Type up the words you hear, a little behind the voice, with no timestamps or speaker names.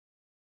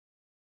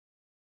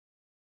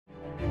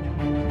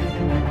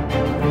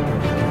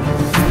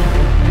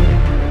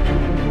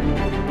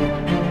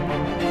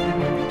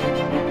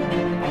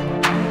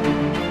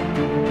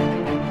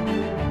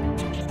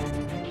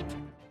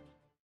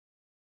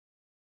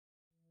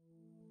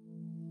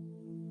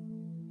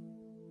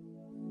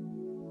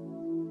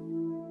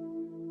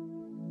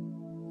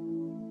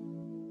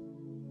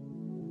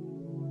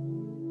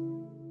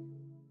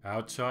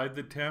Outside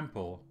the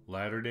temple,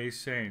 Latter-day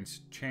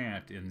Saints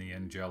chant in the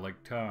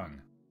angelic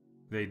tongue.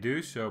 They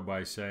do so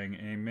by saying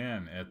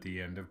Amen at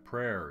the end of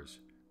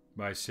prayers,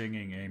 by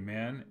singing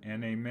Amen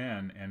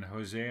and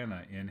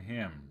Hosanna in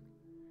hymn,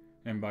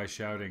 and by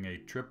shouting a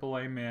triple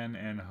Amen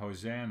and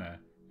Hosanna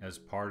as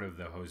part of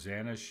the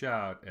Hosanna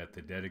shout at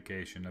the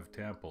dedication of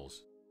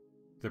temples.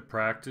 The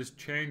practice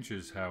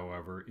changes,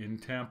 however, in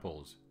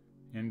temples.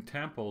 In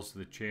temples,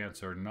 the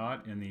chants are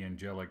not in the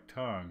angelic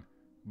tongue,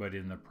 but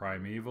in the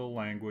primeval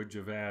language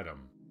of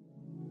Adam.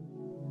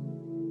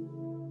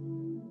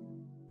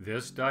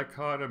 This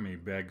dichotomy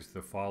begs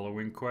the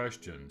following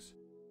questions.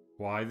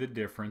 Why the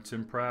difference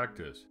in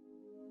practice?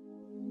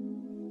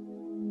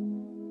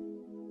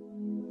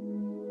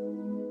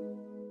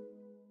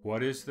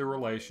 What is the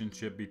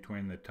relationship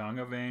between the tongue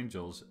of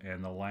angels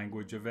and the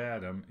language of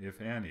Adam, if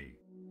any?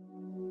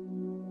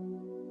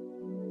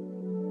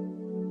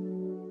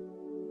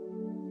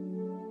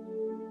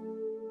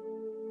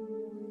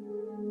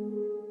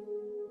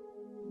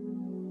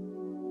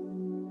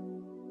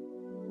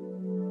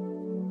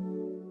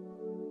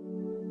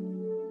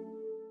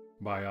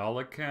 By all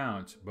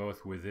accounts,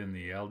 both within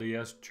the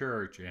LDS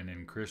Church and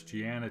in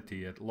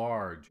Christianity at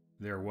large,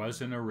 there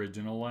was an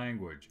original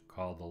language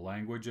called the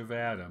language of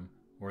Adam,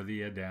 or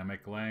the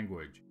Adamic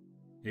language.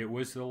 It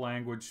was the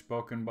language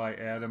spoken by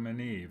Adam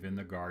and Eve in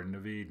the Garden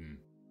of Eden.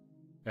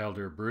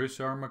 Elder Bruce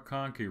R.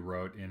 McConkie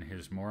wrote in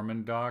his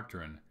Mormon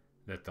Doctrine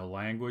that the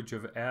language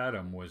of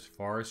Adam was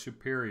far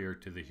superior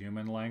to the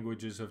human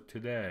languages of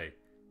today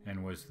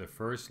and was the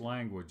first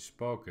language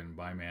spoken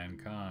by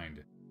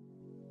mankind.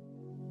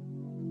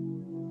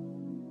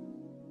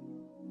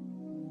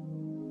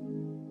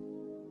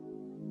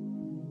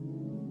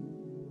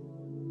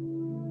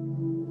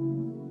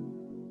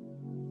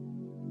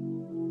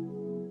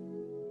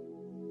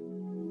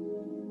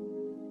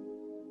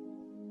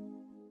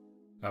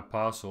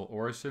 Apostle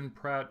Orson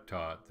Pratt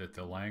taught that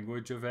the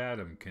language of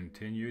Adam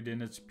continued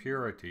in its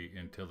purity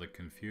until the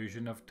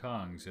confusion of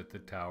tongues at the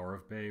Tower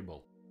of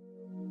Babel.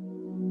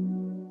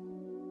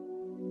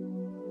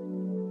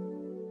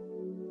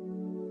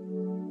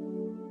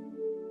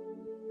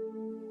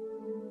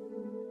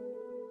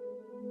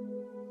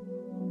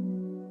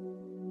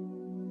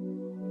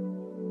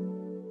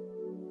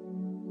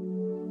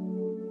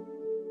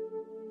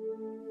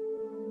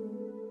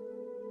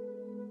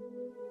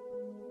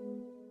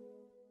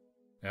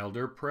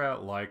 Elder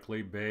Pratt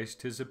likely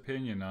based his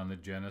opinion on the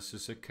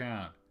Genesis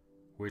account,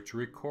 which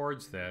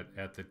records that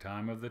at the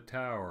time of the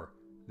tower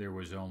there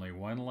was only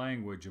one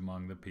language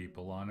among the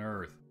people on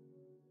earth.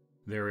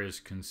 There is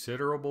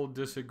considerable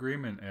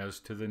disagreement as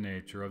to the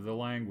nature of the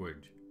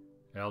language.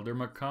 Elder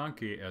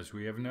McConkie, as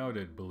we have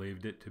noted,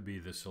 believed it to be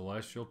the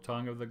celestial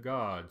tongue of the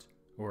gods,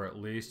 or at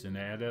least an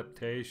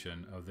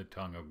adaptation of the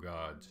tongue of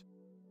gods.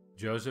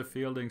 Joseph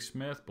Fielding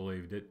Smith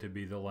believed it to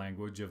be the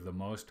language of the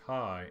Most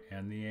High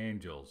and the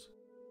angels.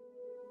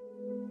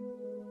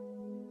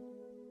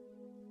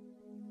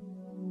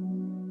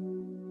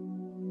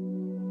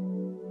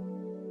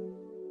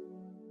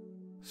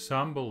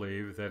 Some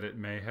believe that it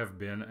may have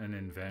been an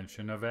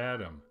invention of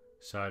Adam,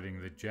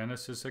 citing the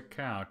Genesis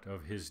account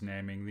of his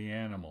naming the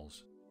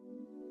animals.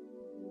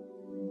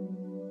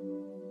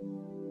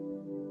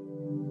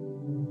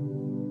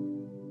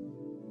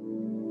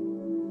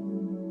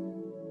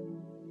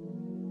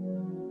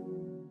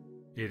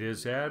 It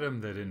is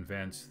Adam that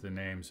invents the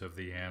names of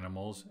the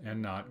animals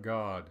and not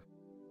God.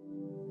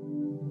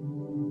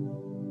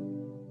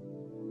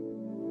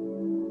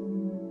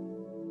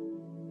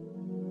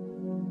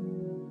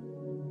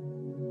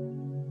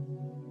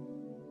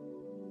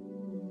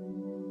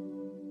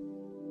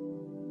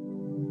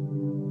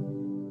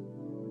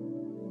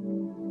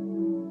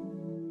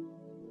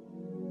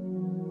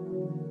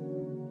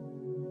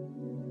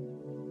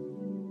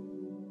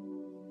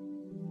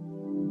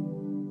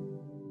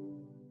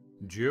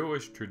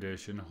 Jewish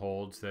tradition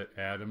holds that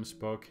Adam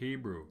spoke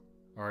Hebrew,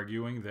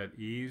 arguing that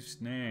Eve's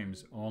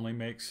names only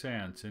make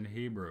sense in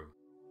Hebrew.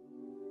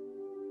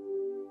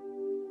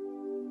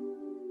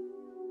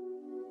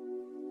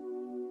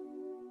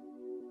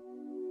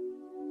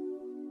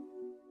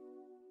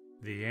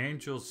 The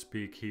angels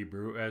speak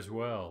Hebrew as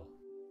well.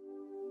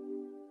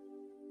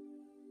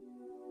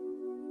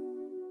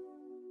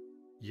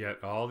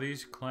 Yet all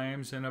these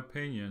claims and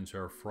opinions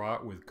are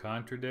fraught with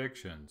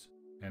contradictions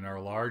and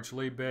are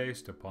largely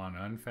based upon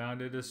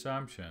unfounded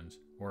assumptions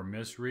or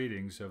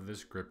misreadings of the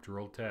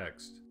scriptural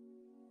text.